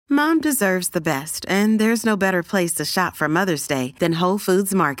Mom deserves the best, and there's no better place to shop for Mother's Day than Whole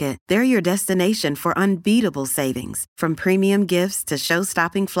Foods Market. They're your destination for unbeatable savings, from premium gifts to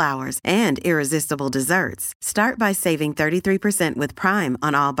show-stopping flowers and irresistible desserts. Start by saving 33% with Prime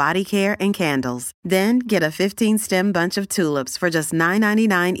on all body care and candles. Then get a 15-stem bunch of tulips for just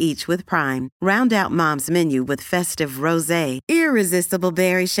 $9.99 each with Prime. Round out Mom's menu with festive rosé, irresistible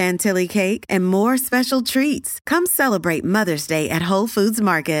berry chantilly cake, and more special treats. Come celebrate Mother's Day at Whole Foods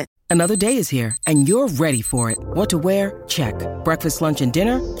Market. Another day is here, and you're ready for it. What to wear? Check. Breakfast, lunch, and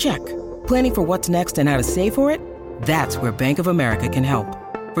dinner? Check. Planning for what's next and how to save for it? That's where Bank of America can help.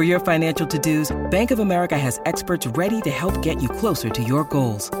 For your financial to-dos, Bank of America has experts ready to help get you closer to your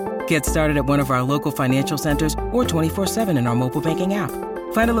goals. Get started at one of our local financial centers or 24/7 in our mobile banking app.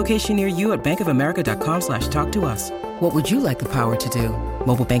 Find a location near you at bankofamerica.com/talktous. What would you like the power to do?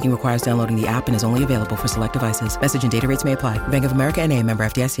 Mobile banking requires downloading the app and is only available for select devices. Message and data rates may apply. Bank of America NA, member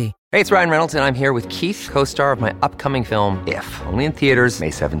FDIC. Hey, it's Ryan Reynolds, and I'm here with Keith, co-star of my upcoming film, If, only in theaters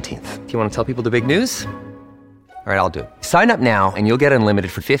May 17th. Do you want to tell people the big news? All right, I'll do it. Sign up now and you'll get unlimited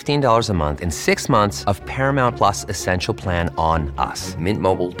for $15 a month and 6 months of Paramount Plus Essential Plan on us.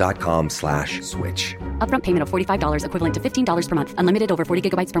 MintMobile.com/switch. Upfront payment of $45 equivalent to $15 per month. Unlimited over 40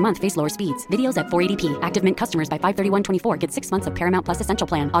 gigabytes per month. Face lower speeds. Videos at 480p. Active Mint customers by 531.24 get 6 months of Paramount Plus Essential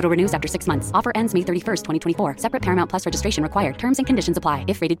Plan. Auto renews after 6 months. Offer ends May 31st, 2024. Separate Paramount Plus registration required. Terms and conditions apply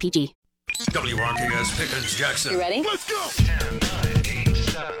if rated PG. WRKS Pickens Jackson. You ready? Let's go! 10, 9, 8,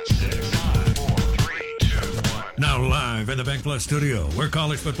 7, 6, 5, 4, 3, 2, 1. Now live in the Bank Plus studio, where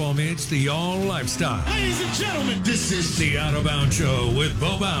college football meets the all lifestyle. Ladies and gentlemen, this is The Out of Bounds Show with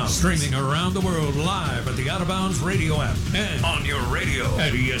Bo Bounds, streaming around the world live at the Out of Bounds radio app and on your radio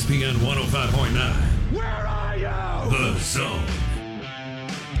at ESPN 105.9. Where are you? The Zone.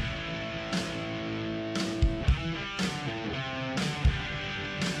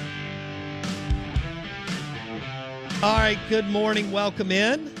 All right, good morning. Welcome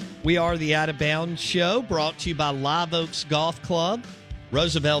in. We are the Out of Bounds Show, brought to you by Live Oaks Golf Club.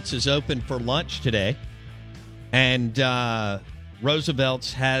 Roosevelt's is open for lunch today. And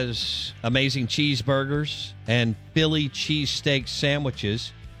Roosevelt's has amazing cheeseburgers and Philly cheesesteak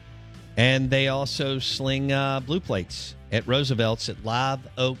sandwiches. And they also sling blue plates at Roosevelt's at Live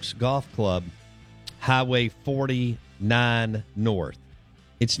Oaks Golf Club, Highway 49 North.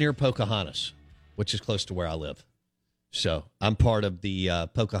 It's near Pocahontas, which is close to where I live. So I'm part of the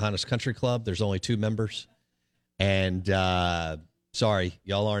Pocahontas Country Club. There's only 2 members. And sorry,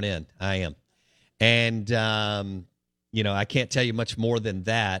 y'all aren't in. I am. And, I can't tell you much more than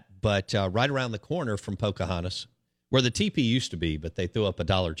that. But right around the corner from Pocahontas, where the TP used to be, but they threw up a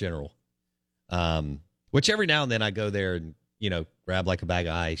Dollar General, which every now and then I go there and, grab like a bag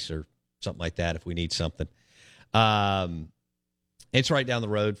of ice or something like that if we need something. It's right down the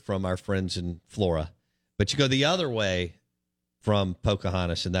road from our friends in Flora. But you go the other way from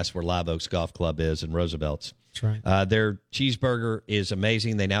Pocahontas, and that's where Live Oaks Golf Club is in Roosevelt's. That's right. Their cheeseburger is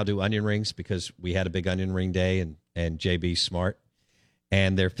amazing. They now do onion rings because we had a big onion ring day, and JB's smart.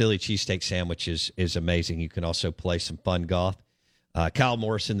 And their Philly cheesesteak sandwich is amazing. You can also play some fun golf. Kyle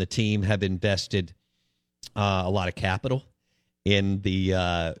Morris and the team have invested a lot of capital in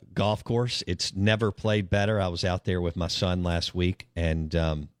the golf course. It's never played better. I was out there with my son last week,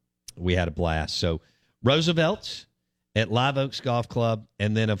 and we had a blast. So Roosevelt's at Live Oaks Golf Club.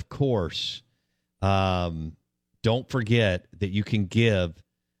 And then, of course, don't forget that you can give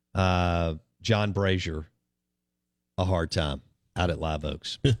John Brazier a hard time out at Live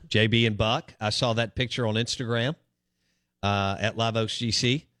Oaks. JB and Buck, I saw that picture on Instagram at Live Oaks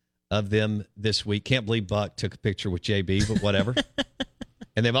GC of them this week. Can't believe Buck took a picture with JB, but whatever.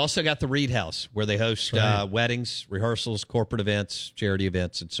 And they've also got the Reed House, where they host weddings, rehearsals, corporate events, charity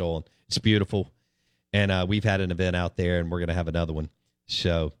events, and so on. It's beautiful. And we've had an event out there, and we're going to have another one.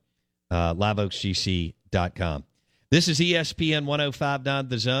 So, liveoaksgc.com. This is ESPN 105.9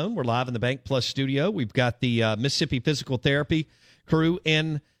 The Zone. We're live in the Bank Plus studio. We've got the Mississippi Physical Therapy crew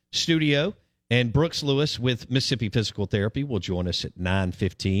in studio. And Brooks Lewis with Mississippi Physical Therapy will join us at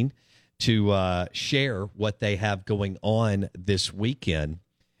 9:15 to share what they have going on this weekend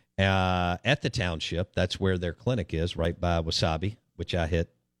at the Township. That's where their clinic is, right by Wasabi, which I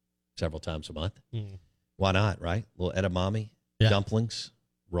hit several times a month. Why not, right? A little edamame, dumplings,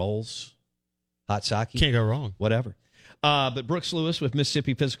 rolls, hot sake. Can't go wrong. Whatever. But Brooks Lewis with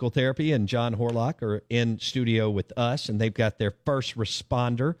Mississippi Physical Therapy and John Horlock are in studio with us, and they've got their first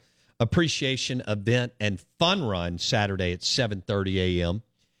responder appreciation event and fun run Saturday at 7:30 a.m.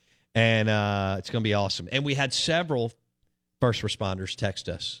 And it's going to be awesome. And we had several first responders text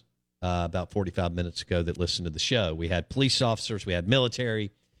us about 45 minutes ago that listened to the show. We had police officers, we had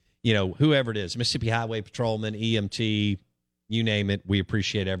military, whoever it is, Mississippi Highway Patrolman, EMT, you name it, we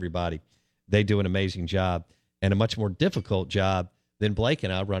appreciate everybody. They do an amazing job and a much more difficult job than Blake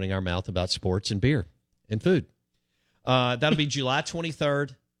and I running our mouth about sports and beer and food. That'll be July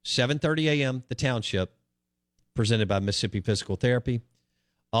 23rd, 7:30 a.m., the Township, presented by Mississippi Physical Therapy.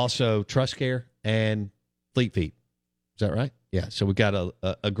 Also, Trust Care and Fleet Feet. Is that right? Yeah, so we've got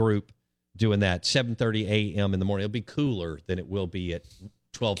a group doing that, 7:30 a.m. in the morning. It'll be cooler than it will be at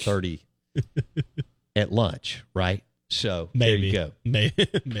 12:30 at lunch, right? So Maybe. There you go.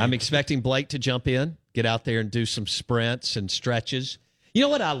 Maybe. I'm expecting Blake to jump in, get out there and do some sprints and stretches. You know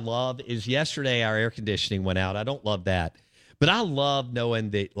what I love is yesterday our air conditioning went out. I don't love that. But I love knowing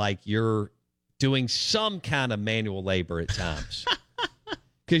that, like, you're doing some kind of manual labor at times.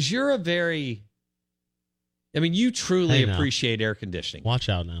 Because you're you truly appreciate air conditioning. Watch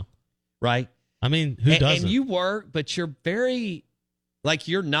out now. Right? I mean, who doesn't? And you work, but you're very,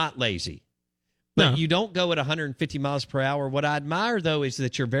 you're not lazy. But you don't go at 150 miles per hour. What I admire, though, is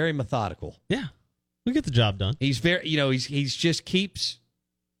that you're very methodical. Yeah. We get the job done. He's very, he's just keeps,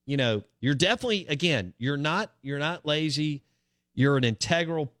 you're definitely, again, you're not lazy. You're an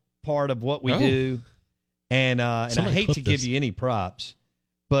integral part of what we do. And I hate to give you any props,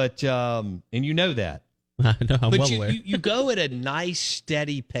 but, and you know that. I know, I'm well aware. You go at a nice,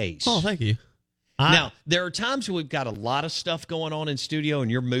 steady pace. Oh, thank you. Now, there are times when we've got a lot of stuff going on in studio and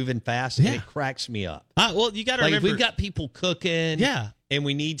you're moving fast, and it cracks me up. Well, you got to remember. We've got people cooking, and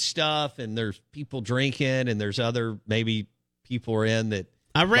we need stuff, and there's people drinking, and there's other maybe people are in that.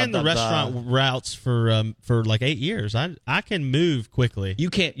 I ran the restaurant routes for like 8 years. I can move quickly.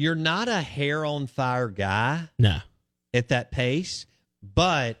 You can't. You're not a hair on fire guy. No. At that pace,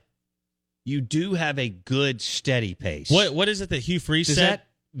 but you do have a good steady pace. What is it that Hugh Freeze said?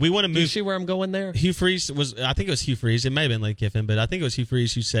 We want to move. Do you see where I'm going there? Hugh Freeze I think it was Hugh Freeze. It may have been Lane Kiffin, but I think it was Hugh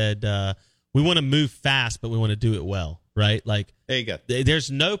Freeze who said, we want to move fast, but we want to do it well, right? Like, there you go. There's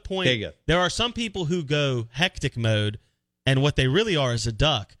no point. There you go. There are some people who go hectic mode, and what they really are is a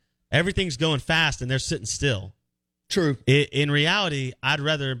duck. Everything's going fast, and they're sitting still. True. In reality, I'd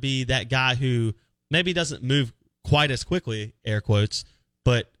rather be that guy who maybe doesn't move quite as quickly, air quotes,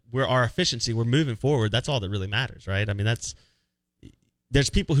 but our efficiency, we're moving forward. That's all that really matters, right? I mean, there's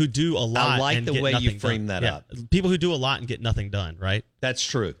people who do a lot. I like and the get way you nothing frame done. that up. People who do a lot and get nothing done, right? That's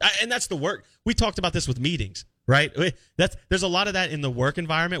true. And that's the work. We talked about this with meetings, right? There's a lot of that in the work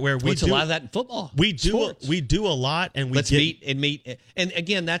environment where we do a lot of that in football. We do a lot, and let's meet. And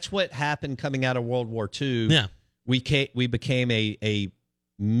again, that's what happened coming out of World War II. Yeah, we became a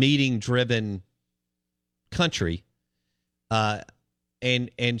meeting driven country.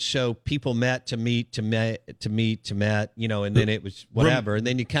 And so people met to meet, and then it was whatever. And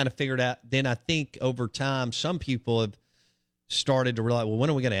then you kind of figured out, then I think over time, some people have started to realize, well,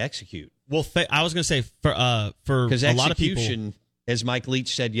 when are we going to execute? Well, I was going to say for a lot of people, as Mike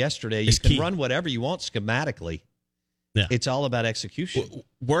Leach said yesterday, you can run whatever you want schematically. Yeah. It's all about execution.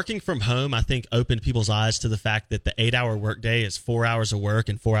 Working from home, I think, opened people's eyes to the fact that the 8-hour workday is 4 hours of work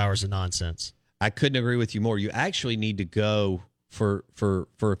and 4 hours of nonsense. I couldn't agree with you more. You actually need to go for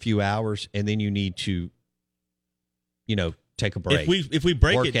a few hours, and then you need to, take a break. If we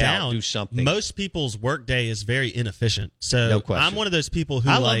break it down, do something. Most people's workday is very inefficient. So no question. I'm one of those people who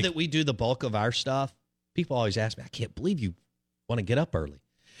I love that we do the bulk of our stuff. People always ask me, I can't believe you want to get up early.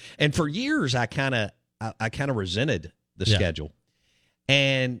 And for years, I kind of resented the schedule.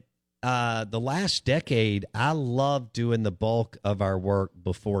 And the last decade, I love doing the bulk of our work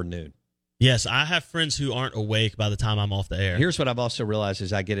before noon. Yes, I have friends who aren't awake by the time I'm off the air. Here's what I've also realized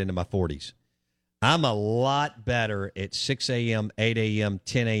as I get into my 40s. I'm a lot better at 6 a.m., 8 a.m.,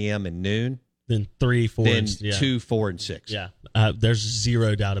 10 a.m., and noon than 3, 4, than 2, 4, and 6. Yeah, there's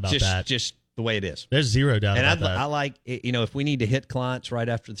zero doubt about that. Just the way it is. There's zero doubt about that. And I like, if we need to hit clients right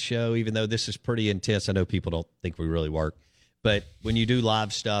after the show, even though this is pretty intense, I know people don't think we really work. But when you do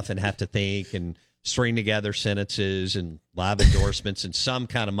live stuff and have to think and string together sentences and live endorsements and some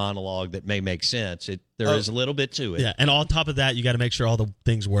kind of monologue that may make sense, there is a little bit to it. Yeah, and on top of that, you got to make sure all the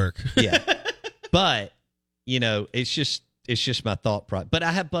things work. Yeah. But, it's just my thought process. But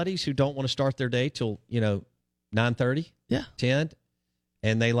I have buddies who don't want to start their day till, 9:30, 10,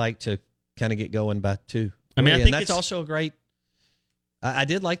 and they like to kind of get going by 2. I mean, I think that's also a great. I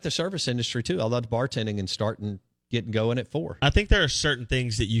did like the service industry too. I loved bartending and getting going at 4. I think there are certain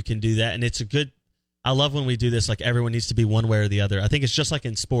things that you can do that, and it's a good. I love when we do this. Like, everyone needs to be one way or the other. I think it's just like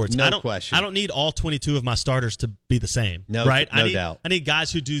in sports. No question. I don't need all 22 of my starters to be the same. No, right? No doubt. I need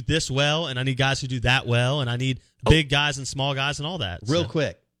guys who do this well, and I need guys who do that well, and I need big guys and small guys and all that. Real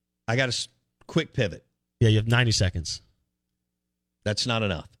quick, I got a quick pivot. Yeah, you have 90 seconds. That's not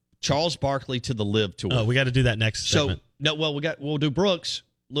enough. Charles Barkley to the Live Tour. Oh, we got to do that next segment. We'll do Brooks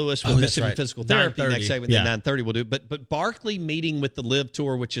Lewis with Mississippi Physical Therapy 9:30. next segment. Yeah. Then 9:30 we'll do. But Barkley meeting with the Live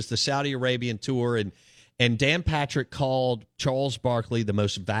Tour, which is the Saudi Arabian tour, and Dan Patrick called Charles Barkley the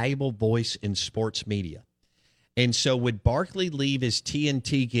most valuable voice in sports media. And so would Barkley leave his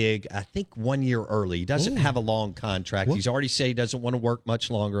TNT gig, I think 1 year early. He doesn't have a long contract. What? He's already said he doesn't want to work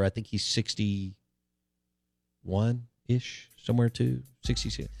much longer. I think he's 61-ish, somewhere to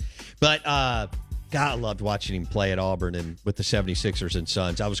 66. But God, I loved watching him play at Auburn and with the 76ers and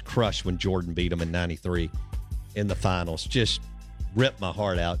Suns. I was crushed when Jordan beat him in 93 in the finals. Just ripped my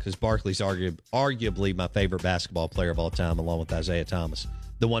heart out because Barkley's arguably my favorite basketball player of all time, along with Isaiah Thomas,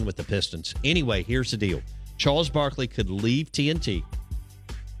 the one with the Pistons. Anyway, here's the deal. Charles Barkley could leave TNT,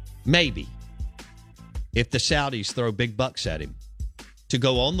 maybe, if the Saudis throw big bucks at him, to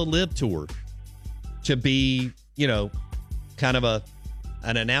go on the Live Tour, to be, kind of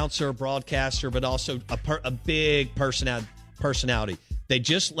an announcer, broadcaster, but also a big personality. They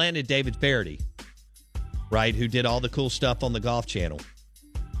just landed David Faraday, right, who did all the cool stuff on the Golf Channel.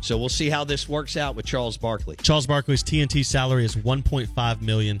 So we'll see how this works out with Charles Barkley. Charles Barkley's TNT salary is $1.5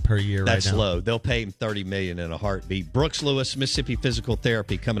 million per year. That's right now. low. They'll pay him $30 million in a heartbeat. Brooks Lewis, Mississippi Physical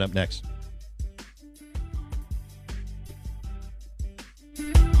Therapy, coming up next.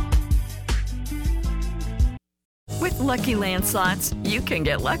 With Lucky Land Slots, you can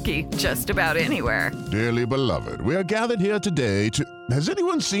get lucky just about anywhere. Dearly beloved, we are gathered here today to... Has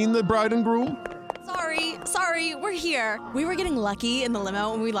anyone seen the bride and groom? Sorry, we're here. We were getting lucky in the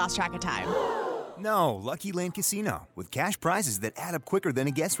limo and we lost track of time. No, Lucky Land Casino, with cash prizes that add up quicker than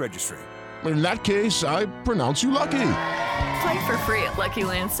a guest registry. In that case, I pronounce you lucky. Play for free at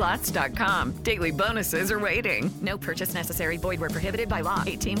LuckyLandSlots.com. Daily bonuses are waiting. No purchase necessary. Void where prohibited by law.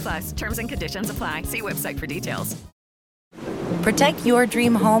 18+. Terms and conditions apply. See website for details. Protect your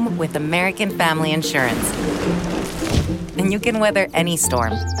dream home with American Family Insurance. And you can weather any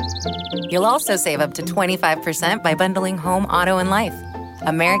storm. You'll also save up to 25% by bundling home, auto, and life.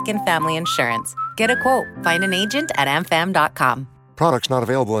 American Family Insurance. Get a quote. Find an agent at amfam.com. Products not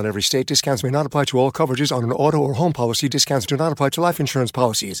available in every state. Discounts may not apply to all coverages on an auto or home policy. Discounts do not apply to life insurance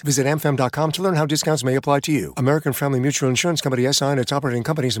policies. Visit amfam.com to learn how discounts may apply to you. American Family Mutual Insurance Company, S.I. and its operating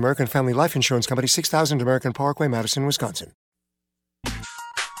companies, American Family Life Insurance Company, 6000 American Parkway, Madison, Wisconsin.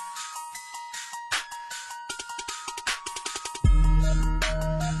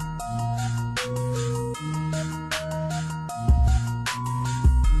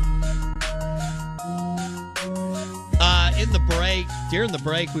 During the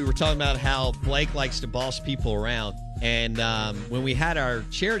break, we were talking about how Blake likes to boss people around. And when we had our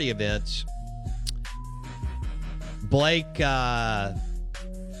charity events, Blake, who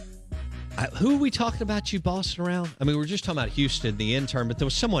are we talking about you bossing around? I mean, we were just talking about Houston, the intern, but there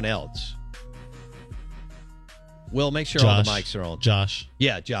was someone else. Will, make sure all the mics are on. Josh.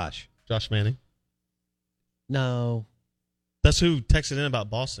 Yeah, Josh. Josh Manning. No. That's who texted in about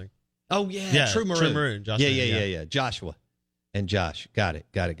bossing. Oh, yeah. True Maroon. Josh yeah, Manning, yeah. Joshua. And Josh. Got it.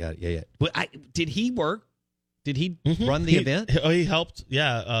 Yeah. But did he work? Did he run the event? He helped,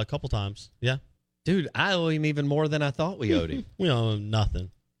 a couple times. Yeah. Dude, I owe him even more than I thought we owed him. We owe him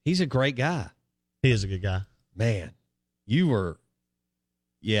nothing. He's a great guy. He is a good guy. Man, you were,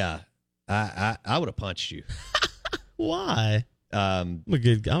 I would have punched you. Why? I'm a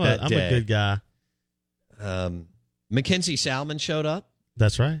good guy. Mackenzie Salmon showed up.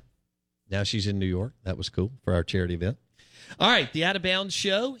 That's right. Now she's in New York. That was cool for our charity event. All right, the Out of Bounds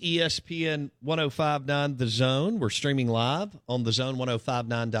Show, ESPN 105.9 The Zone. We're streaming live on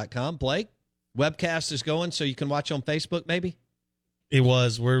thezone1059.com. Blake, webcast is going so you can watch on Facebook maybe? It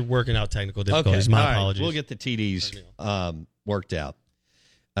was. We're working out technical difficulties. Okay. My apologies. We'll get the TDs worked out.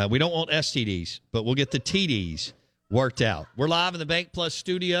 We don't want STDs, but we'll get the TDs worked out. We're live in the Bank Plus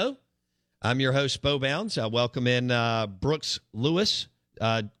studio. I'm your host, Bo Bounds. I welcome in Brooks Lewis.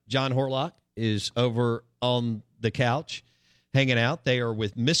 John Horlock is over on the couch hanging out. They are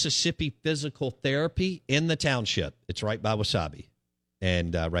with Mississippi Physical Therapy in the township. It's right by Wasabi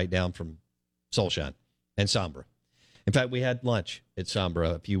and right down from Soulshine and Sombra. In fact, we had lunch at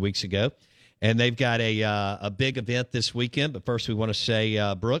Sombra a few weeks ago, and they've got a big event this weekend. But first, we want to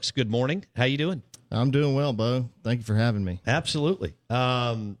say, Brooks, good morning. How you doing? I'm doing well, Bo. Thank you for having me. Absolutely.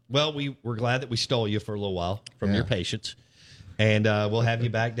 Well, we're glad that we stole you for a little while from your patients. And we'll have you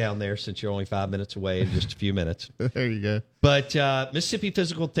back down there since you're only 5 minutes away in just a few minutes. There you go. But Mississippi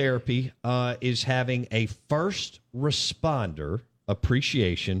Physical Therapy is having a first responder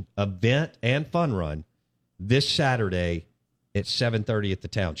appreciation event and fun run this Saturday at 7:30 at the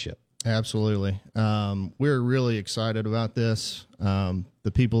Township. Absolutely. We're really excited about this.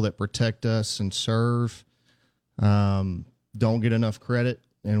 The people that protect us and serve don't get enough credit,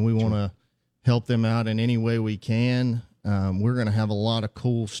 and we want to help them out in any way we can. We're going to have a lot of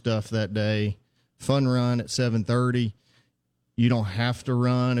cool stuff that day. Fun run at 7:30. You don't have to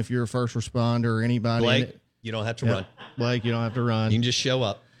run if you're a first responder or anybody. Blake, you don't have to run. Blake, you don't have to run. You can just show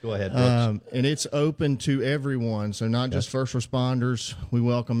up. Go ahead, Brooks. And it's open to everyone, so not just first responders. We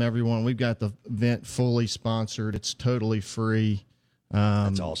welcome everyone. We've got the event fully sponsored. It's totally free.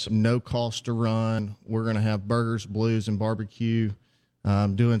 That's awesome. No cost to run. We're going to have burgers, blues, and barbecue,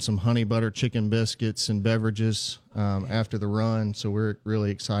 doing some honey butter chicken biscuits and beverages after the run, so we're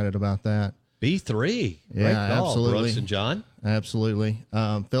really excited about that. B3. Yeah, Great call, absolutely. Brooks and John. Absolutely.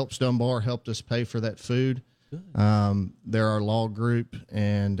 Phelps Dunbar helped us pay for that food. They're our law group,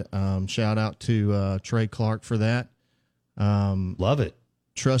 and shout out to Trey Clark for that. Love it.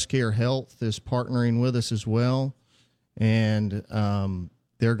 Trust Care Health is partnering with us as well, and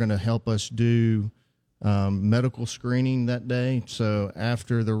they're going to help us do medical screening that day. So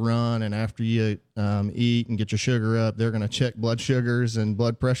after the run and after you eat and get your sugar up, they're going to check blood sugars and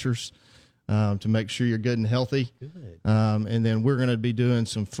blood pressures to make sure you're good and healthy. Good. And then we're going to be doing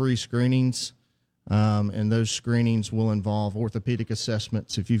some free screenings. And those screenings will involve orthopedic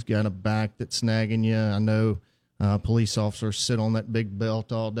assessments. If you've got a back that's snagging you, I know police officers sit on that big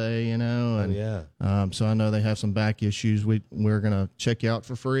belt all day, you know. And, so I know they have some back issues. We're going to check you out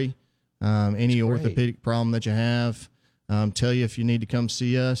for free. Any orthopedic problem that you have, tell you if you need to come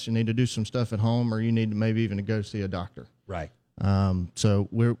see us, you need to do some stuff at home, or you need to maybe even to go see a doctor. Right. So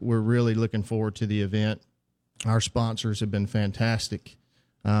we're really looking forward to the event. Our sponsors have been fantastic.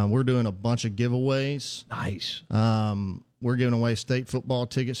 We're doing a bunch of giveaways. Nice. We're giving away state football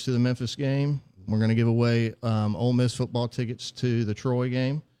tickets to the Memphis game. We're going to give away Ole Miss football tickets to the Troy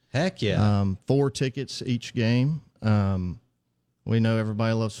game. Heck yeah. 4 tickets each game. We know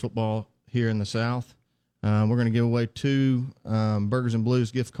everybody loves football here in the South. We're going to give away 2 Burgers and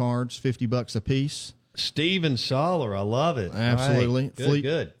Blues gift cards, $50 a piece. Steven Soller, I love it. Absolutely. Right.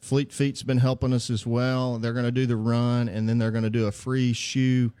 Good. Fleet Feet's been helping us as well. They're going to do the run, and then they're going to do a free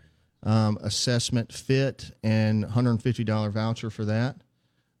shoe assessment fit and $150 voucher for that.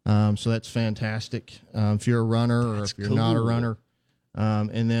 So that's fantastic if you're a runner or if you're not a runner.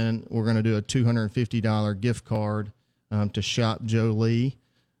 And then we're going to do a $250 gift card to Shop Joe Lee.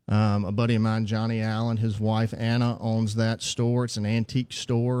 A buddy of mine, Johnny Allen, his wife Anna owns that store. It's an antique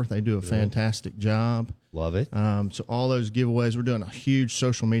store. They do a fantastic job. Love it. So all those giveaways, we're doing a huge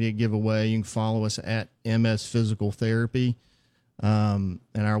social media giveaway. You can follow us at MS Physical Therapy. And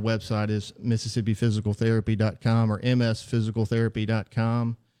our website is MississippiPhysicalTherapy.com or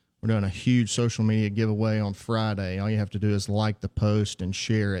MSPhysicalTherapy.com. We're doing a huge social media giveaway on Friday. All you have to do is like the post and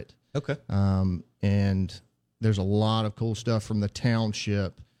share it. Okay. And there's a lot of cool stuff from the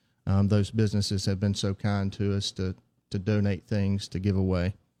township. Those businesses have been so kind to us to donate things to give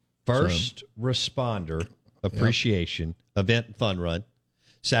away. First Responder Appreciation Event and Fun Run,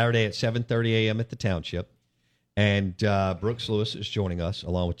 Saturday at 7:30 a.m. at the Township. And Brooks Lewis is joining us,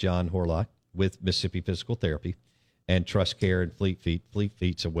 along with John Horlock, with Mississippi Physical Therapy and Trust Care and Fleet Feet. Fleet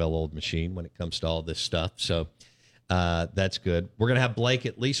Feet's a well-oiled machine when it comes to all this stuff. So that's good. We're going to have Blake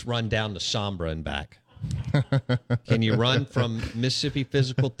at least run down to Sombra and back. Can you run from Mississippi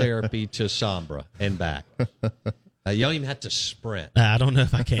Physical Therapy to Sombra and back? You don't even have to sprint. I don't know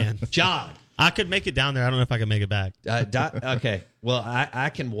if I can. Jog. I could make it down there. I don't know if I can make it back. Okay. Well, I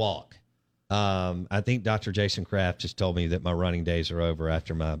can walk. I think Dr. Jason Kraft just told me that my running days are over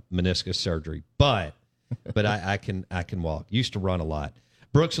after my meniscus surgery, but I can walk. Used to run a lot.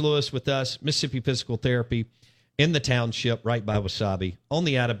 Brooks Lewis with us, Mississippi Physical Therapy in the Township, right by Wasabi, on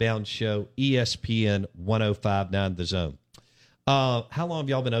the Out of Bounds Show, ESPN 105.9 The Zone. How long have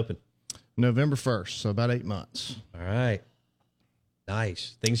y'all been open? November 1st, so about 8 months. All right.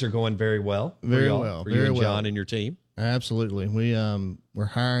 Nice. Things are going very well. Very well. For you and John and your team. Absolutely. We're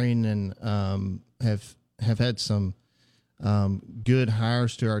hiring and have had some good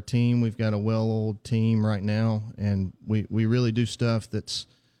hires to our team. We've got a well-oiled team right now, and we really do stuff that's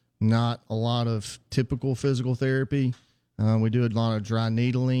not a lot of typical physical therapy. We do a lot of dry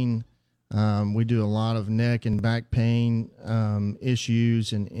needling. We do a lot of neck and back pain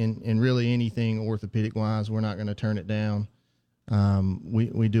issues, and really anything orthopedic-wise, we're not going to turn it down.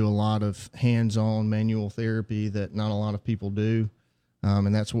 We do a lot of hands-on manual therapy that not a lot of people do,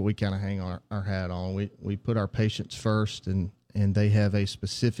 and that's what we kind of hang our hat on. We put our patients first, and they have a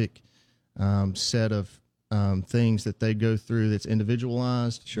specific set of things that they go through that's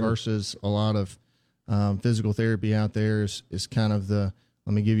individualized. Sure. Versus a lot of physical therapy out there is kind of the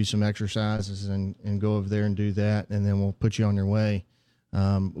let me give you some exercises and go over there and do that, and then we'll put you on your way.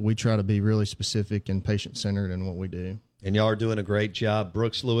 We try to be really specific and patient-centered in what we do. And y'all are doing a great job.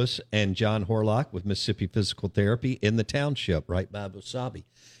 Brooks Lewis and John Horlock with Mississippi Physical Therapy in the Township right by Wasabi,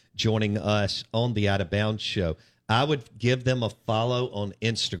 joining us on the Out of Bounds Show. I would give them a follow on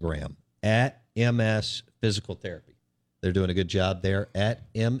Instagram at MS Physical Therapy. They're doing a good job there at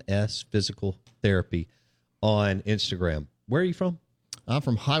MS Physical Therapy on Instagram. Where are you from? I'm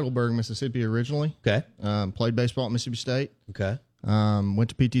from Heidelberg, Mississippi originally. Okay. Played baseball at Mississippi State. Okay.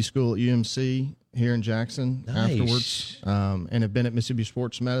 Went to PT school at UMC here in Jackson afterwards, and have been at Mississippi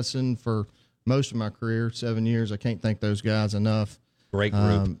Sports Medicine for most of my career, 7 years. I can't thank those guys enough. Great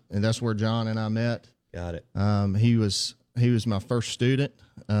group. And that's where John and I met. Got it. He was my first student,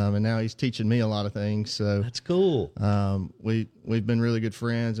 and now he's teaching me a lot of things. So that's cool. We've been really good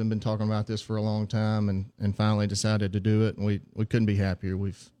friends and been talking about this for a long time, and finally decided to do it. And we couldn't be happier.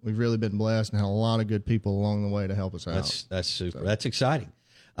 We've really been blessed and had a lot of good people along the way to help us out. That's super. So. That's exciting.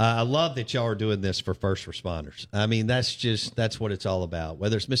 I love that y'all are doing this for first responders. I mean, that's what it's all about.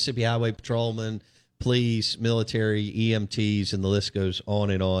 Whether it's Mississippi Highway Patrolmen, police, military, EMTs, and the list goes on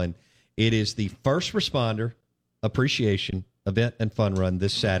and on. It is the First Responder Appreciation Event and Fun Run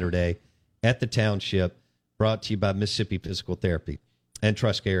this Saturday at the Township, brought to you by Mississippi Physical Therapy and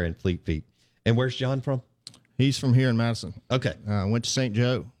Truscare and Fleet Feet. And where's John from? He's from here in Madison. Okay. Went to St.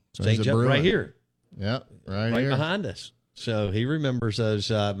 Joe. So St. Joe, right here. Yep, right here. Right behind us. So he remembers those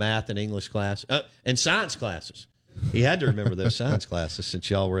math and English class and science classes. He had to remember those science classes since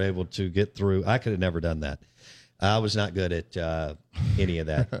y'all were able to get through. I could have never done that. I was not good at any of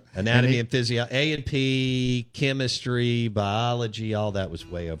that. Anatomy and physio, A&P, chemistry, biology, all that was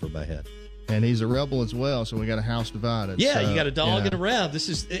way over my head. And he's a rebel as well, so we got a house divided. Yeah, so, you got a dog and a reb. This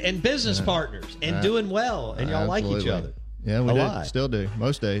is and business partners and doing well, and y'all like each other. Yeah, we do. Still do.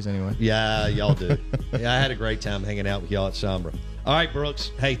 Most days, anyway. Yeah, y'all do. Yeah, I had a great time hanging out with y'all at Sombra. All right,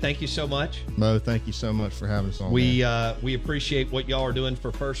 Brooks. Hey, thank you so much. Mo, thank you so much for having us on. We appreciate what y'all are doing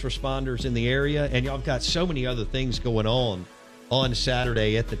for first responders in the area, and y'all got so many other things going on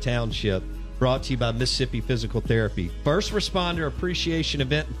Saturday at the Township, brought to you by Mississippi Physical Therapy. First Responder Appreciation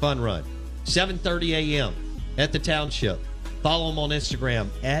Event and Fun Run, 7:30 a.m. at the Township. Follow them on Instagram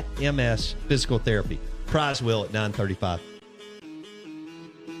at MS Physical Therapy. Prize wheel at 9:35.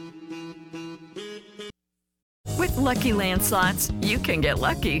 With Lucky Land Slots, you can get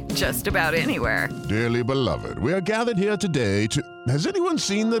lucky just about anywhere. Dearly beloved, we are gathered here today to... Has anyone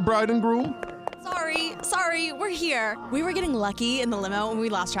seen the bride and groom? Sorry, we're here. We were getting lucky in the limo and we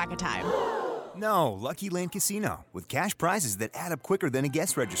lost track of time. No, Lucky Land Casino, with cash prizes that add up quicker than a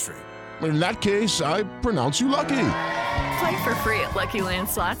guest registry. In that case, I pronounce you lucky. Play for free at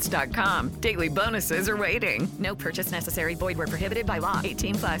LuckyLandSlots.com. Daily bonuses are waiting. No purchase necessary. Void where prohibited by law.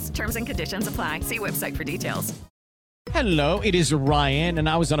 18+. Terms and conditions apply. See website for details. Hello, it is Ryan, and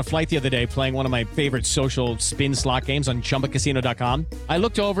I was on a flight the other day playing one of my favorite social spin slot games on ChumbaCasino.com. I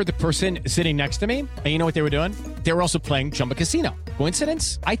looked over at the person sitting next to me, and you know what they were doing? They were also playing Chumba Casino.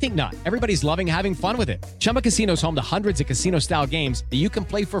 Coincidence? I think not. Everybody's loving having fun with it. Chumba Casino is home to hundreds of casino-style games that you can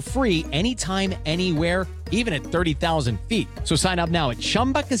play for free anytime, anywhere, even at 30,000 feet. So sign up now at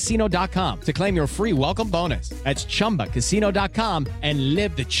ChumbaCasino.com to claim your free welcome bonus. That's ChumbaCasino.com and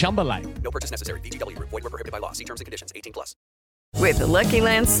live the Chumba life. No purchase necessary. VGW. Void where prohibited by law. See terms and conditions. 18+. With the Lucky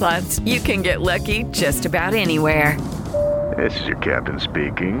Land Slots, you can get lucky just about anywhere. This is your captain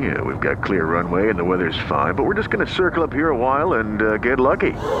speaking. We've got clear runway and the weather's fine, but we're just going to circle up here a while and get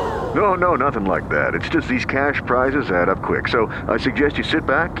lucky. No, nothing like that. It's just these cash prizes add up quick. So I suggest you sit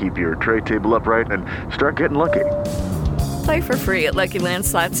back, keep your tray table upright, and start getting lucky. Play for free at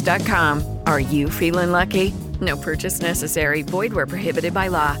LuckyLandSlots.com. Are you feeling lucky? No purchase necessary. Void where prohibited by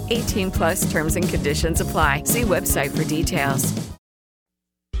law. 18+ terms and conditions apply. See website for details.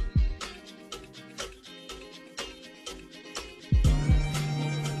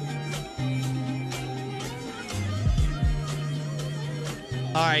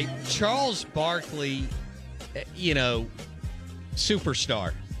 All right, Charles Barkley,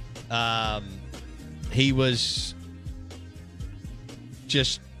 superstar. He was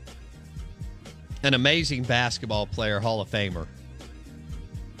just an amazing basketball player, Hall of Famer.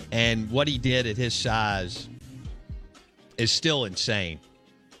 And what he did at his size is still insane.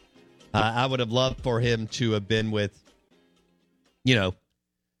 I would have loved for him to have been with,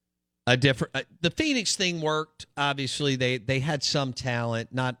 a different. The Phoenix thing worked. Obviously, they had some talent,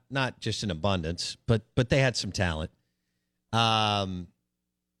 not just in abundance, but they had some talent. He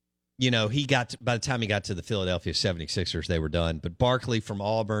got by the time he got to the Philadelphia 76ers, they were done. But Barkley from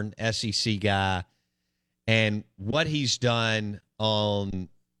Auburn, SEC guy, and what he's done on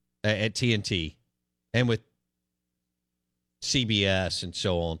at TNT and with CBS and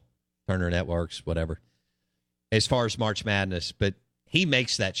so on, Turner Networks, whatever, as far as March Madness. But he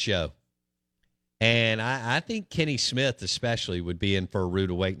makes that show. And I think Kenny Smith especially would be in for a rude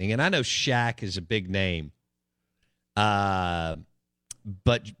awakening. And I know Shaq is a big name, but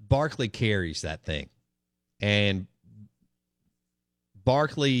Barkley carries that thing. And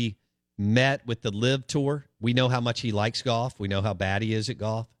Barkley met with the Live Tour. We know how much he likes golf. We know how bad he is at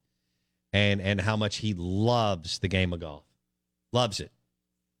golf, and how much he loves the game of golf. Loves it.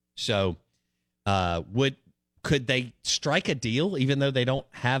 So could they strike a deal even though they don't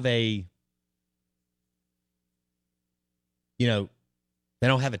have a they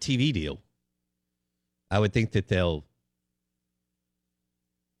don't have a TV deal? I would think that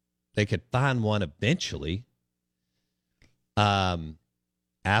they could find one eventually.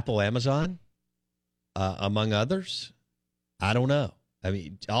 Apple, Amazon, among others. I don't know. I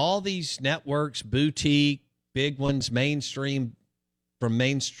mean, all these networks, boutique, big ones, mainstream, from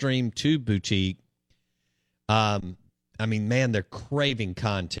mainstream to boutique. I mean, man, they're craving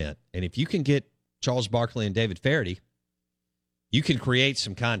content. And if you can get Charles Barkley and David Feherty, you can create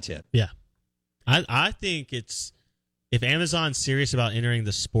some content. Yeah. I think if Amazon's serious about entering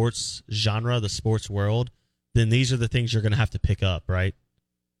the sports genre, the sports world, then these are the things you're going to have to pick up, right?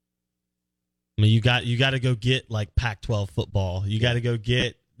 I mean, you got to go get like Pac-12 football. You got to go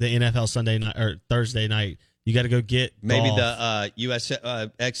get the NFL Sunday night or Thursday night. You got to go get maybe golf. The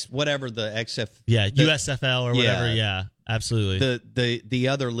XF. Yeah, USFL or whatever. Yeah, absolutely. The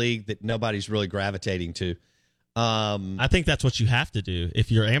other league that nobody's really gravitating to. I think that's what you have to do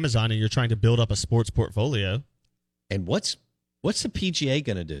if you're Amazon and you're trying to build up a sports portfolio. And what's the PGA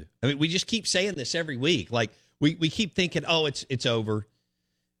going to do? I mean, we just keep saying this every week. Like we keep thinking, oh, it's over.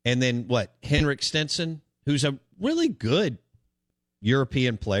 And then what? Henrik Stenson, who's a really good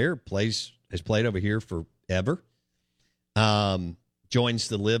European player, has played over here forever. Joins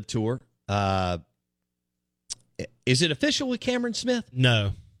the Live Tour. Is it official with Cameron Smith?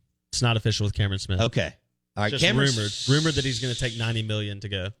 No, it's not official with Cameron Smith. Okay. All right, just rumored that he's going to take $90 million to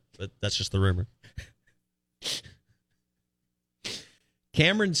go, but that's just the rumor.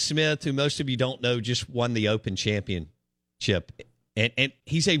 Cameron Smith, who most of you don't know, just won the Open Championship, and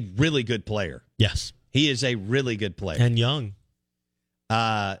he's a really good player. Yes, he is a really good player and young.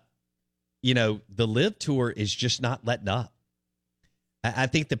 The Live Tour is just not letting up. I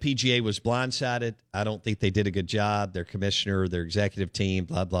think the PGA was blindsided. I don't think they did a good job. Their commissioner, their executive team,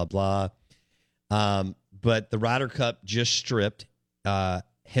 blah blah blah. But the Ryder Cup just stripped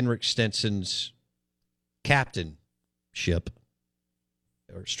Henrik Stenson's captainship,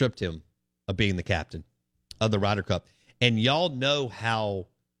 or stripped him of being the captain of the Ryder Cup. And y'all know how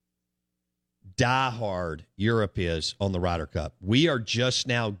diehard Europe is on the Ryder Cup. We are just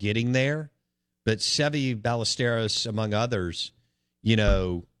now getting there, but Seve Ballesteros, among others,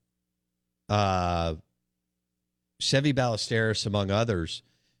 Seve Ballesteros, among others,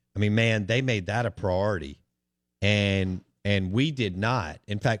 I mean, man, they made that a priority, and we did not.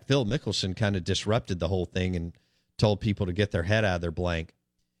 In fact, Phil Mickelson kind of disrupted the whole thing and told people to get their head out of their blank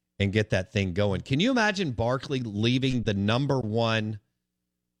and get that thing going. Can you imagine Barkley leaving the #1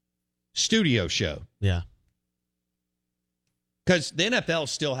 studio show? Yeah. Because the NFL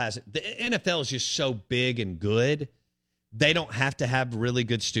still has it. The NFL is just so big and good. They don't have to have really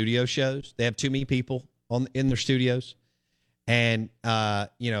good studio shows. They have too many people in their studios. And,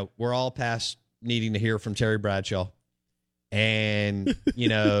 we're all past needing to hear from Terry Bradshaw. And,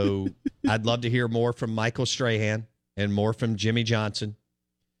 I'd love to hear more from Michael Strahan and more from Jimmy Johnson,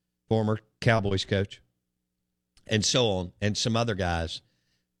 former Cowboys coach, and so on, and some other guys.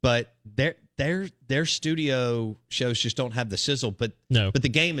 But their studio shows just don't have the sizzle. But the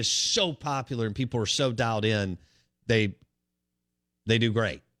game is so popular and people are so dialed in, they do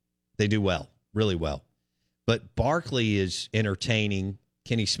great. They do well, really well. But Barkley is entertaining.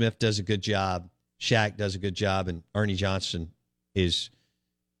 Kenny Smith does a good job. Shaq does a good job, and Ernie Johnson is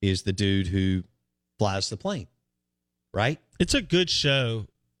the dude who flies the plane. Right? It's a good show.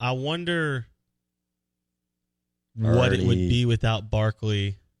 I wonder what it would be without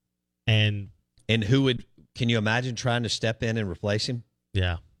Barkley, and who would? Can you imagine trying to step in and replace him?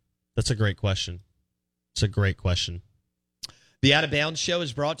 Yeah, that's a great question. It's a great question. The Out of Bounds Show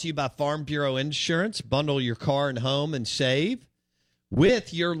is brought to you by Farm Bureau Insurance. Bundle your car and home and save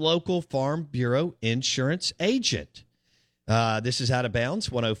with your local Farm Bureau Insurance agent. This is Out of Bounds,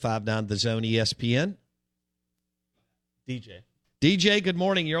 105.9 The Zone ESPN. DJ, good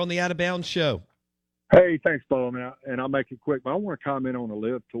morning. You're on the Out of Bounds Show. Hey, thanks, Bo. And I'll make it quick, but I want to comment on the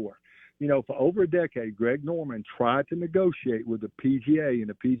Live Tour. for over a decade, Greg Norman tried to negotiate with the PGA, and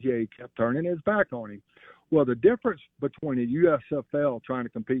the PGA kept turning his back on him. Well, the difference between the USFL trying to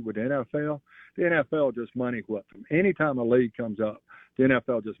compete with the NFL just money whips them. Anytime a league comes up, the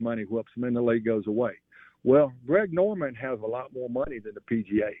NFL just money whips them, and the league goes away. Well, Greg Norman has a lot more money than the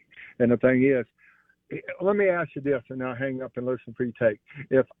PGA. And the thing is, let me ask you this, and now hang up and listen for your take.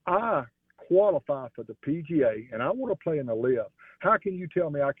 If I qualify for the PGA and I want to play in the LIV, how can you tell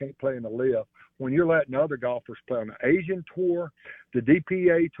me I can't play in the LIV when you're letting other golfers play on the Asian Tour, the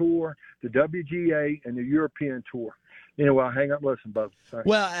DPA Tour, the WGA, and the European Tour? Anyway, hang up and listen, Bubba. Thanks.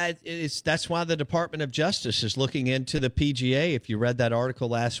 Well, that's why the Department of Justice is looking into the PGA. If you read that article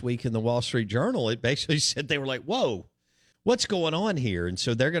last week in the Wall Street Journal, it basically said they were like, whoa, what's going on here? And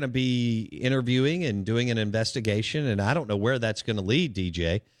so they're going to be interviewing and doing an investigation, and I don't know where that's going to lead,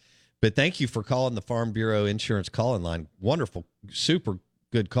 DJ. But thank you for calling the Farm Bureau Insurance call-in line. Wonderful, super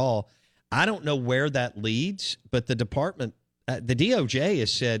good call. I don't know where that leads, but the department, the DOJ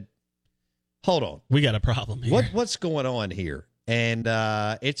has said, hold on. We got a problem here. What's going on here? And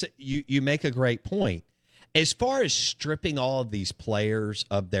you make a great point. As far as stripping all of these players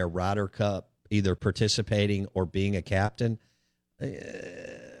of their Ryder Cup, either participating or being a captain,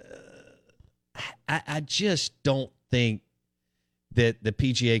 I just don't think that the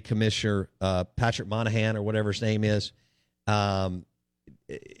PGA commissioner, Patrick Monahan or whatever his name is,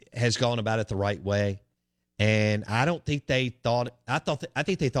 has gone about it the right way. And I don't think they thought – I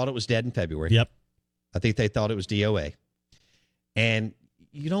think they thought it was dead in February. Yep. I think they thought it was DOA. And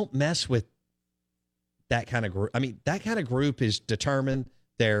you don't mess with that kind of group. I mean, that kind of group is determined.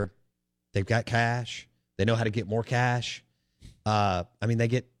 They've got cash. They know how to get more cash. I mean,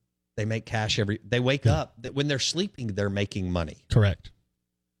 they make cash they wake up. When they're sleeping, they're making money. Correct.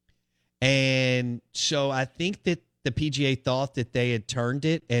 And so I think that the PGA thought that they had turned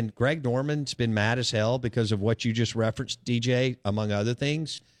it, and Greg Norman's been mad as hell because of what you just referenced, DJ, among other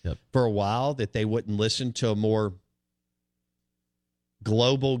things, for a while, that they wouldn't listen to a more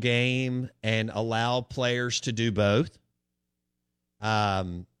global game and allow players to do both.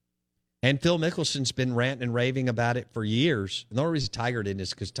 And Phil Mickelson's been ranting and raving about it for years. And the only reason Tiger didn't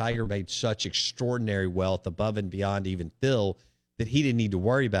is because Tiger made such extraordinary wealth above and beyond even Phil that he didn't need to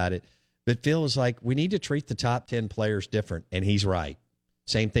worry about it. But Phil was like, we need to treat the top 10 players different. And he's right.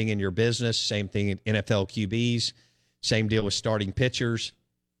 Same thing in your business. Same thing in NFL QBs. Same deal with starting pitchers.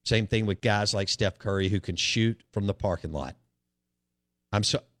 Same thing with guys like Steph Curry who can shoot from the parking lot.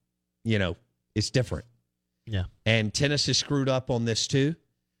 It's different. Yeah. And tennis is screwed up on this too.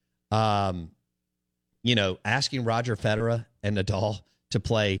 Asking Roger Federer and Nadal to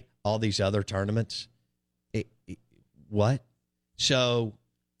play all these other tournaments. What? So,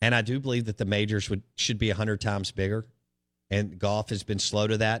 and I do believe that the majors should be 100 times bigger, and golf has been slow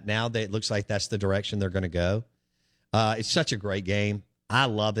to that. Now that it looks like that's the direction they're going to go. It's such a great game. I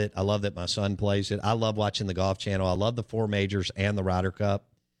love it. I love that my son plays it. I love watching the Golf Channel. I love the 4 majors and the Ryder Cup.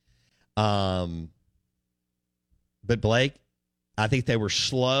 But Blake, I think they were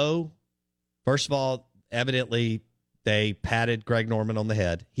slow. First of all, evidently they patted Greg Norman on the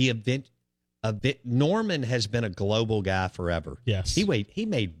head. Norman has been a global guy forever. Yes. He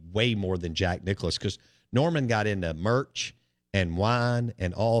made way more than Jack Nicklaus because Norman got into merch and wine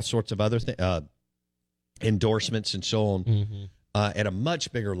and all sorts of other endorsements and so on at a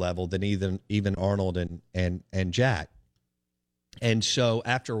much bigger level than even Arnold and Jack. And so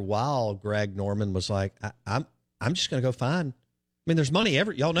after a while, Greg Norman was like, I'm just going to go find. I mean, there's money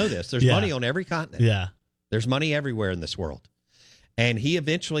y'all know this. There's money on every continent. Yeah. There's money everywhere in this world. And he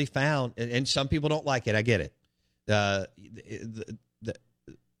eventually found, and some people don't like it. I get it.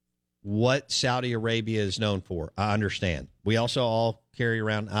 What Saudi Arabia is known for, I understand. We also all carry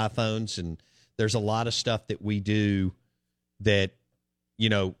around iPhones, and there's a lot of stuff that we do that,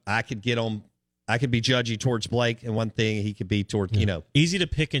 I could be judgy towards Blake, and one thing he could be towards, Easy to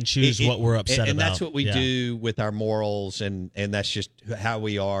pick and choose what we're upset about. And that's what we do with our morals, and that's just how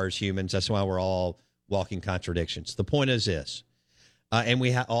we are as humans. That's why we're all walking contradictions. The point is this. And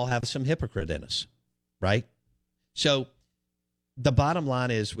we all have some hypocrite in us, right? So the bottom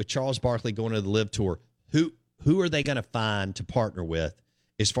line is, with Charles Barkley going to the LIV Tour, who are they going to find to partner with?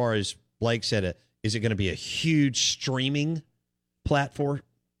 As far as Blake said, is it going to be a huge streaming platform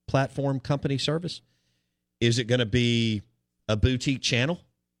company service? Is it going to be a boutique channel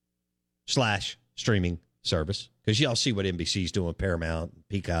 / streaming service? Because y'all see what NBC's doing, Paramount,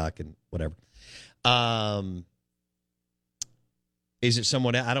 Peacock, and whatever. Is it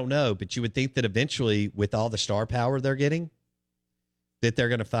someone? I don't know, but you would think that eventually, with all the star power they're getting, that they're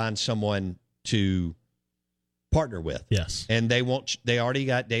going to find someone to partner with. Yes. And they already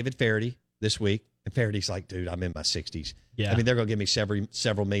got David Faraday this week. And Faraday's like, dude, I'm in my 60s. Yeah. I mean, they're going to give me several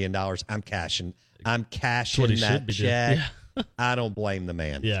 $1 million. I'm cashing That's what he that should be doing. check. Yeah. I don't blame the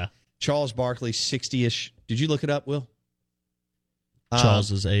man. Yeah. Charles Barkley, 60-ish. Did you look it up, Will?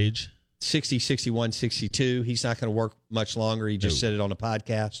 Charles's age. 60, 61, 62. He's not going to work much longer. He just said it on a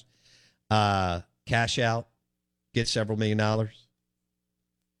podcast. Cash out, get several $1 million.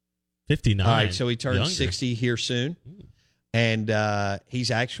 59. All right, so he turns Younger. 60 here soon. And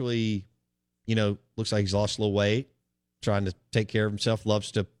he's actually, looks like he's lost a little weight, trying to take care of himself,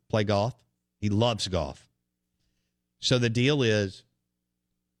 loves to play golf. He loves golf. So the deal is,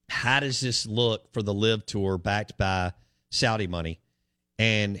 how does this look for the Live Tour backed by Saudi money?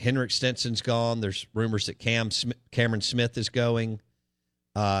 And Henrik Stenson's gone. There's rumors that Cameron Smith is going,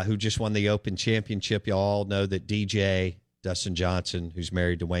 who just won the Open Championship. You all know that DJ, Dustin Johnson, who's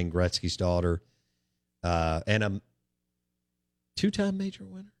married to Wayne Gretzky's daughter, and a two-time major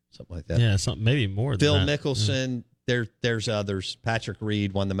winner, something like that. Yeah, something maybe more Phil than that. Mickelson. There's others. Patrick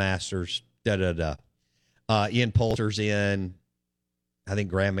Reed won the Masters. Ian Poulter's in. I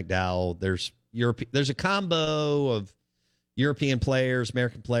think Graham McDowell. There's a combo of European players,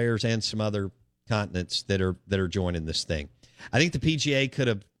 American players, and some other continents that are joining this thing. I think the PGA could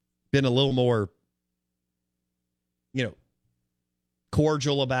have been a little more,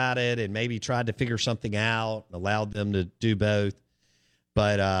 cordial about it and maybe tried to figure something out and allowed them to do both.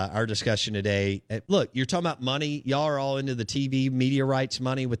 But our discussion today, look, you're talking about money. Y'all are all into the TV media rights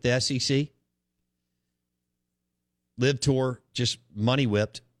money with the SEC. Live Tour just money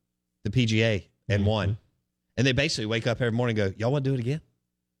whipped the PGA and won. And they basically wake up every morning and go, y'all want to do it again?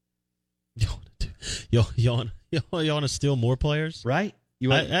 Y'all want to steal more players? Right? I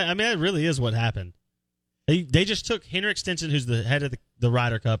mean, that really is what happened. They just took Henrik Stenson, who's the head of the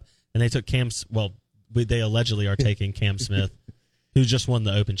Ryder Cup, and they took they allegedly are taking Cam Smith, who just won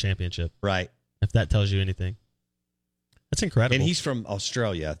the Open Championship. Right. If that tells you anything. That's incredible. And he's from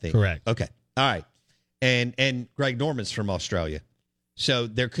Australia, I think. Correct. Okay. All right. And Greg Norman's from Australia. So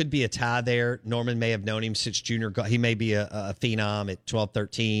there could be a tie there. Norman may have known him since junior. He may be a phenom at 12,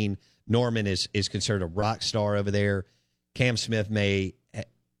 13. Norman is considered a rock star over there. Cam Smith may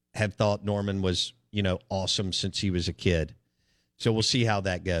have thought Norman was, awesome since he was a kid. So we'll see how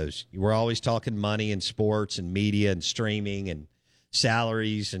that goes. We're always talking money and sports and media and streaming and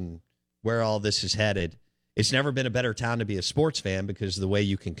salaries and where all this is headed. It's never been a better time to be a sports fan because of the way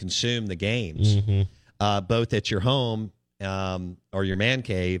you can consume the games, both at your home or your man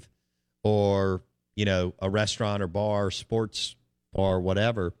cave or, a restaurant or bar, sports or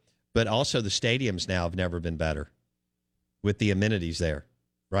whatever. But also the stadiums now have never been better with the amenities there,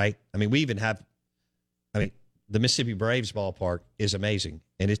 right? I mean, we even have the Mississippi Braves ballpark is amazing,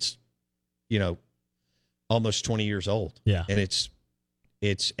 and it's, almost 20 years old. Yeah. And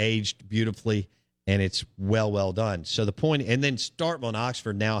it's aged beautifully, and it's well done. So the point, and then Starkville and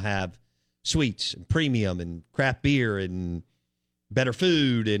Oxford now have suites and premium and craft beer and better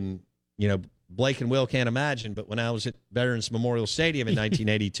food, and, Blake and Will can't imagine, but when I was at Veterans Memorial Stadium in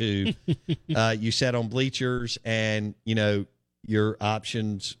 1982, you sat on bleachers and, your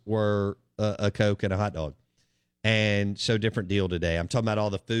options were a Coke and a hot dog. And so different deal today. I'm talking about all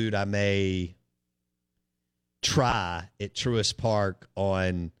the food I may try at Truist Park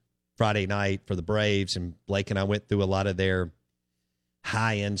on Friday night for the Braves. And Blake and I went through a lot of their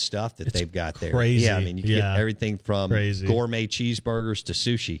high-end stuff that they've got there. Crazy. Yeah, I mean, you get everything from Crazy. gourmet cheeseburgers to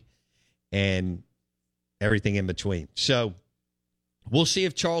sushi and everything in between. So we'll see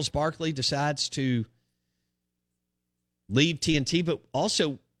if Charles Barkley decides to leave TNT, but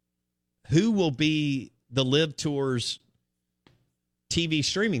also who will be the Live Tour's TV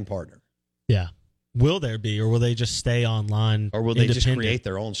streaming partner? Yeah. Will there be, or will they just stay online? Or will they just create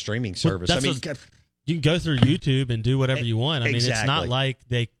their own streaming service? Well, you can go through YouTube and do whatever you want. I mean, it's not like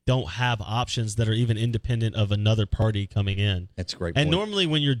they don't have options that are even independent of another party coming in. That's a great And point. normally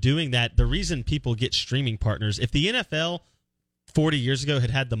when you're doing that, the reason people get streaming partners, if the NFL 40 years ago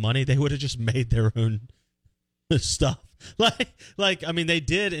had the money, they would have just made their own stuff. I mean, they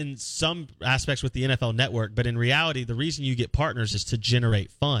did in some aspects with the NFL Network, but in reality, the reason you get partners is to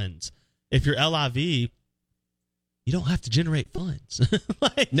generate funds. If you're LIV, you don't have to generate funds.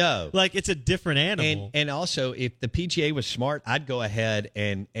 No. It's a different animal. And also, if the PGA was smart, I'd go ahead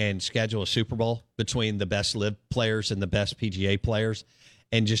and schedule a Super Bowl between the best Live players and the best PGA players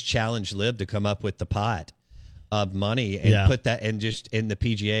and just challenge Live to come up with the pot of money and put that, and just in the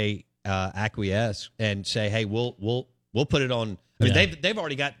PGA acquiesce and say, hey, we'll put it on. I mean, they've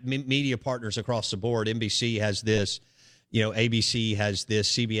already got media partners across the board. NBC has this, ABC has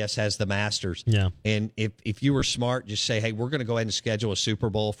this, CBS has the Masters. Yeah. And if you were smart, just say, hey, we're going to go ahead and schedule a Super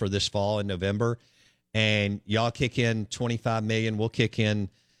Bowl for this fall in November, and y'all kick in $25 million, we'll kick in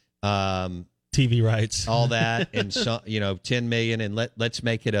TV rights, all that, and $10 million, and let's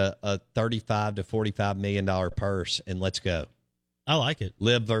make it a $35 to $45 million purse, and let's go. I like it.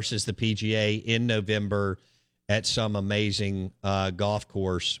 Live versus the PGA in November at some amazing golf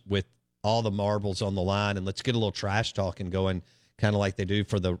course with all the marbles on the line, and let's get a little trash talking going, kind of like they do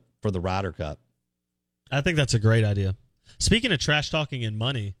for the Ryder Cup. I think that's a great idea. Speaking of trash talking and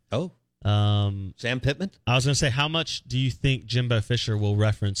money, Sam Pittman. I was going to say, how much do you think Jimbo Fisher will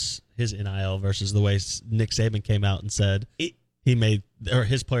reference his NIL versus the way Nick Saban came out and said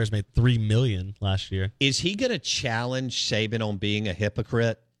his players made $3 million last year? Is he going to challenge Saban on being a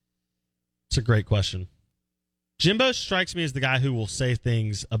hypocrite? It's a great question. Jimbo strikes me as the guy who will say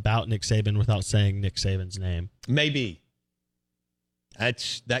things about Nick Saban without saying Nick Saban's name. Maybe.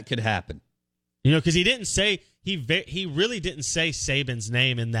 That could happen. Because he didn't say he really didn't say Saban's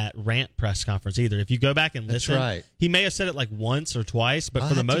name in that rant press conference either. If you go back and listen, that's right. He may have said it like once or twice, but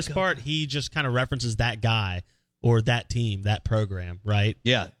for the most part, he just kind of references that guy or that team, that program, right?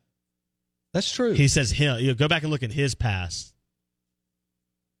 Yeah, that's true. He says him. Go back and look at his past.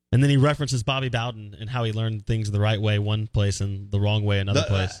 And then he references Bobby Bowden and how he learned things the right way one place and the wrong way another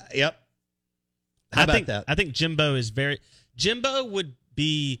place. Yep. How about that? I think Jimbo would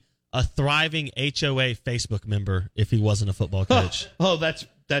be a thriving HOA Facebook member if he wasn't a football coach. Oh, that's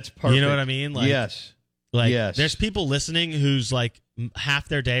perfect. You know what I mean? Yes. Yes. There's people listening whose half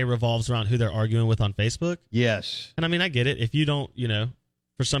their day revolves around who they're arguing with on Facebook. Yes. And I mean, I get it. If you don't,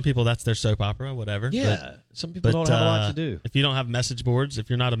 for some people that's their soap opera, whatever. Yeah. But, some people don't have a lot to do. If you don't have message boards, if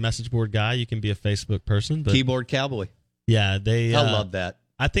you're not a message board guy, you can be a Facebook person. But, keyboard cowboy. Yeah, I love that.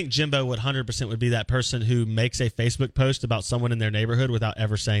 I think Jimbo 100% would be that person who makes a Facebook post about someone in their neighborhood without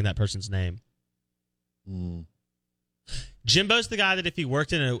ever saying that person's name. Jimbo's the guy that if he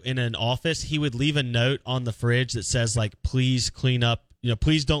worked in an office, he would leave a note on the fridge that says, please clean up,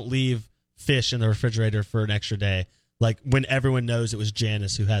 please don't leave fish in the refrigerator for an extra day. When everyone knows it was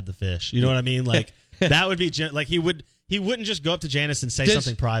Janice who had the fish. You know what I mean? That would be, he wouldn't just go up to Janice and say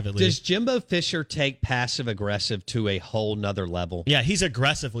something privately. Does Jimbo Fisher take passive-aggressive to a whole nother level? Yeah, he's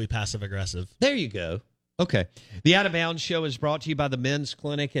aggressively passive-aggressive. There you go. Okay. The Out of Bounds Show is brought to you by the Men's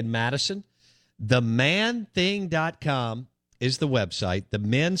Clinic in Madison. TheManThing.com is the website. The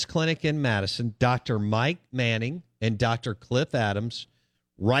Men's Clinic in Madison. Dr. Mike Manning and Dr. Cliff Adams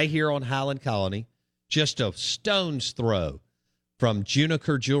right here on Highland Colony. Just a stone's throw from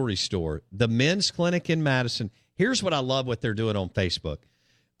Juniker Jewelry Store. The Men's Clinic in Madison. Here's what I love what they're doing on Facebook.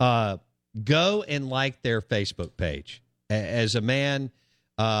 Go and like their Facebook page. As a man,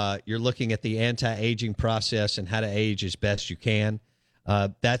 you're looking at the anti-aging process and how to age as best you can.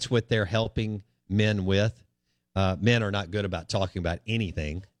 That's what they're helping men with. Men are not good about talking about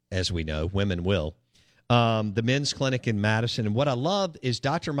anything, as we know. Women will. The Men's Clinic in Madison. And what I love is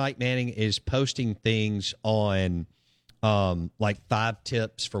Dr. Mike Manning is posting things on 5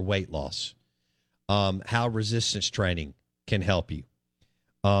 tips for weight loss. How resistance training can help you,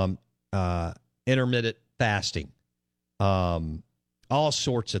 intermittent fasting, all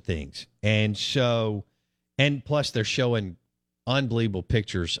sorts of things. And plus they're showing unbelievable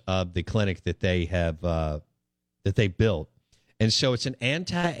pictures of the clinic that they have, that they built. And so it's an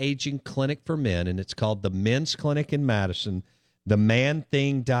anti-aging clinic for men, and it's called the Men's Clinic in Madison,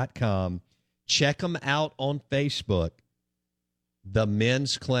 themanthing.com. Check them out on Facebook. The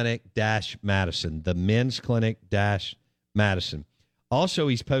Men's Clinic-Madison. The Men's Clinic-Madison. Also,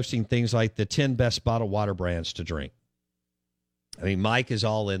 he's posting things like the 10 best bottled water brands to drink. I mean, Mike is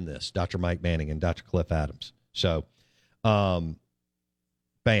all in this, Dr. Mike Manning and Dr. Cliff Adams. So, bam.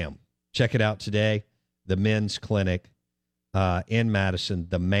 Check it out today. The Men's Clinic in Madison,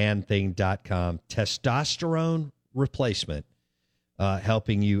 themanthing.com. Testosterone replacement,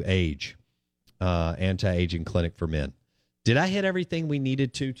 helping you age. Anti-aging clinic for men. Did I hit everything we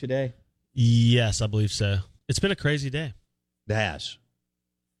needed to today? Yes, I believe so. It's been a crazy day. It has.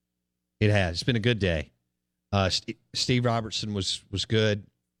 It's been a good day. Steve Robertson was good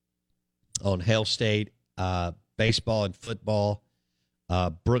on Hail State, baseball and football.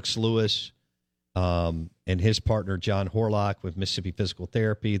 Brooks Lewis and his partner, John Horlock, with Mississippi Physical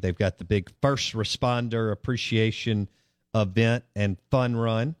Therapy. They've got the big first responder appreciation event and fun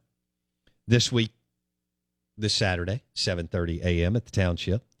run this week, this Saturday, 7:30 a.m. at the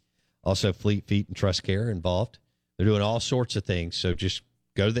Township. Also, Fleet Feet and Trust Care involved. They're doing all sorts of things. So just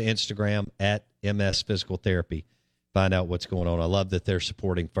go to the Instagram at MS Physical Therapy. Find out what's going on. I love that they're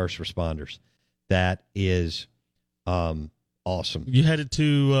supporting first responders. That is Awesome. You headed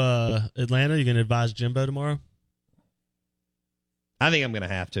to Atlanta? You going to advise Jimbo tomorrow? I think I'm going to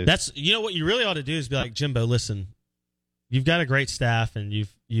have to. That's what you really ought to do is be like, Jimbo, listen, you've got a great staff and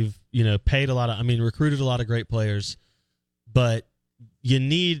you've paid a lot of, recruited a lot of great players, but you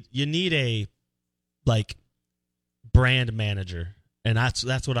need a like brand manager, and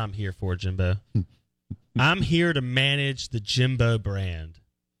that's what I'm here for, Jimbo. I'm here to manage the Jimbo brand,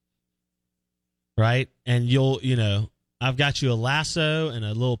 right? And I've got you a lasso and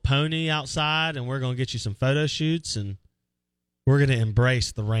a little pony outside, and we're going to get you some photo shoots, and we're going to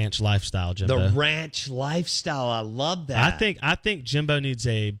embrace the ranch lifestyle, Jimbo. The ranch lifestyle. I love that. I think Jimbo needs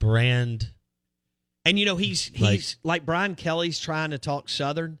a brand. And, he's like Brian Kelly's trying to talk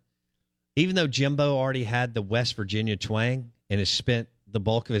Southern. Even though Jimbo already had the West Virginia twang and has spent the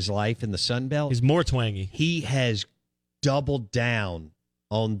bulk of his life in the Sun Belt. He's more twangy. He has doubled down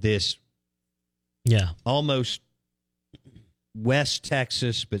on this almost West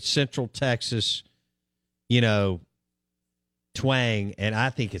Texas, but Central Texas, twang, and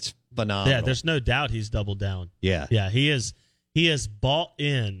I think it's phenomenal. Yeah, there's no doubt he's doubled down. Yeah. Yeah, he has bought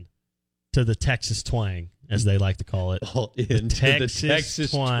in to the Texas twang, as they like to call it. Bought into the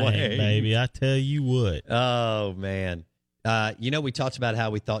Texas twang, baby. I tell you what. Oh, man. We talked about how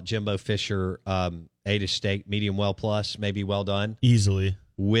we thought Jimbo Fisher ate a steak medium well plus, maybe well done. Easily.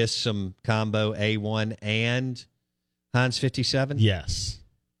 With some combo A1 and Heinz 57? Yes.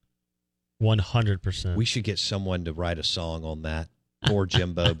 100%. We should get someone to write a song on that for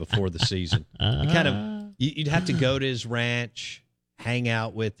Jimbo before the season. You'd have to go to his ranch, hang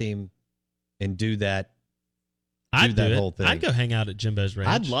out with him, and do that. Whole thing. I'd go hang out at Jimbo's ranch.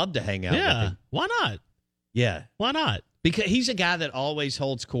 I'd love to hang out with him. Why not? Yeah. Why not? Because he's a guy that always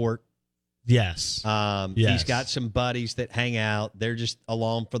holds court. Yes. He's got some buddies that hang out. They're just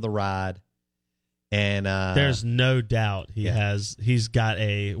along for the ride. And there's no doubt he's got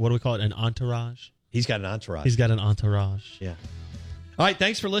a, what do we call it, an entourage? He's got an entourage. He's got an entourage. Yeah. All right,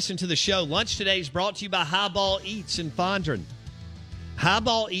 thanks for listening to the show. Lunch today is brought to you by Highball Eats in Fondren.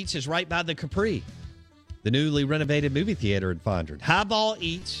 Highball Eats is right by the Capri, the newly renovated movie theater in Fondren. Highball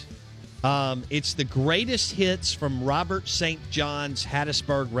Eats, it's the greatest hits from Robert St. John's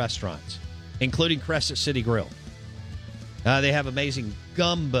Hattiesburg restaurants, including Crescent City Grill. They have amazing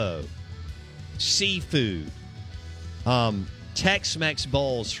gumbo, seafood, Tex-Mex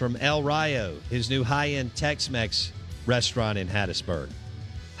bowls from El Rayo, his new high-end Tex-Mex restaurant in Hattiesburg.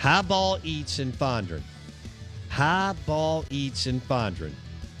 Highball Eats in Fondren. Highball Eats in Fondren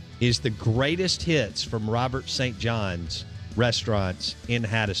is the greatest hits from Robert St. John's restaurants in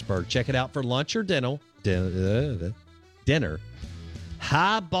Hattiesburg. Check it out for lunch or dinner.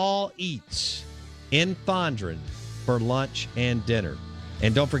 Highball Eats in Fondren for lunch and dinner.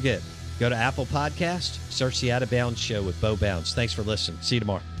 And don't forget, go to Apple Podcast, search the Out of Bounds Show with Bo Bounds. Thanks for listening. See you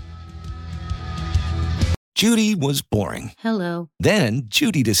tomorrow. Judy was boring. Hello. Then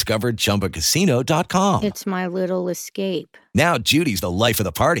Judy discovered ChumbaCasino.com. It's my little escape. Now Judy's the life of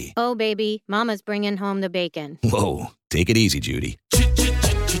the party. Oh, baby, mama's bringing home the bacon. Whoa, take it easy, Judy.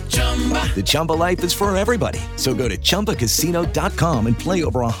 The Chumba life is for everybody. So go to ChumbaCasino.com and play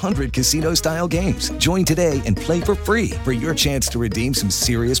over 100 casino-style games. Join today and play for free for your chance to redeem some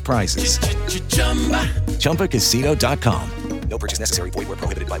serious prizes. ChumbaCasino.com. No purchase necessary. Void where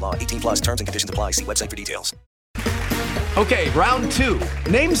prohibited by law. 18+ terms and conditions apply. See website for details. Okay, round two.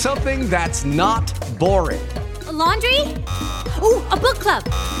 Name something that's not boring. A laundry? Ooh, a book club.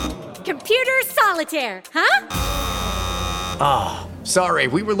 Computer solitaire, huh? Ah, sorry.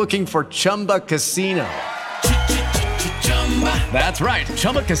 We were looking for Chumba Casino. That's right.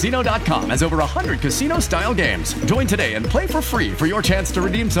 ChumbaCasino.com has over 100 casino-style games. Join today and play for free for your chance to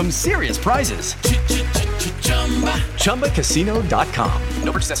redeem some serious prizes. ChumbaCasino.com.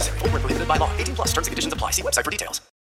 No purchase necessary. Void where prohibited by law. 18+ terms and conditions apply. See website for details.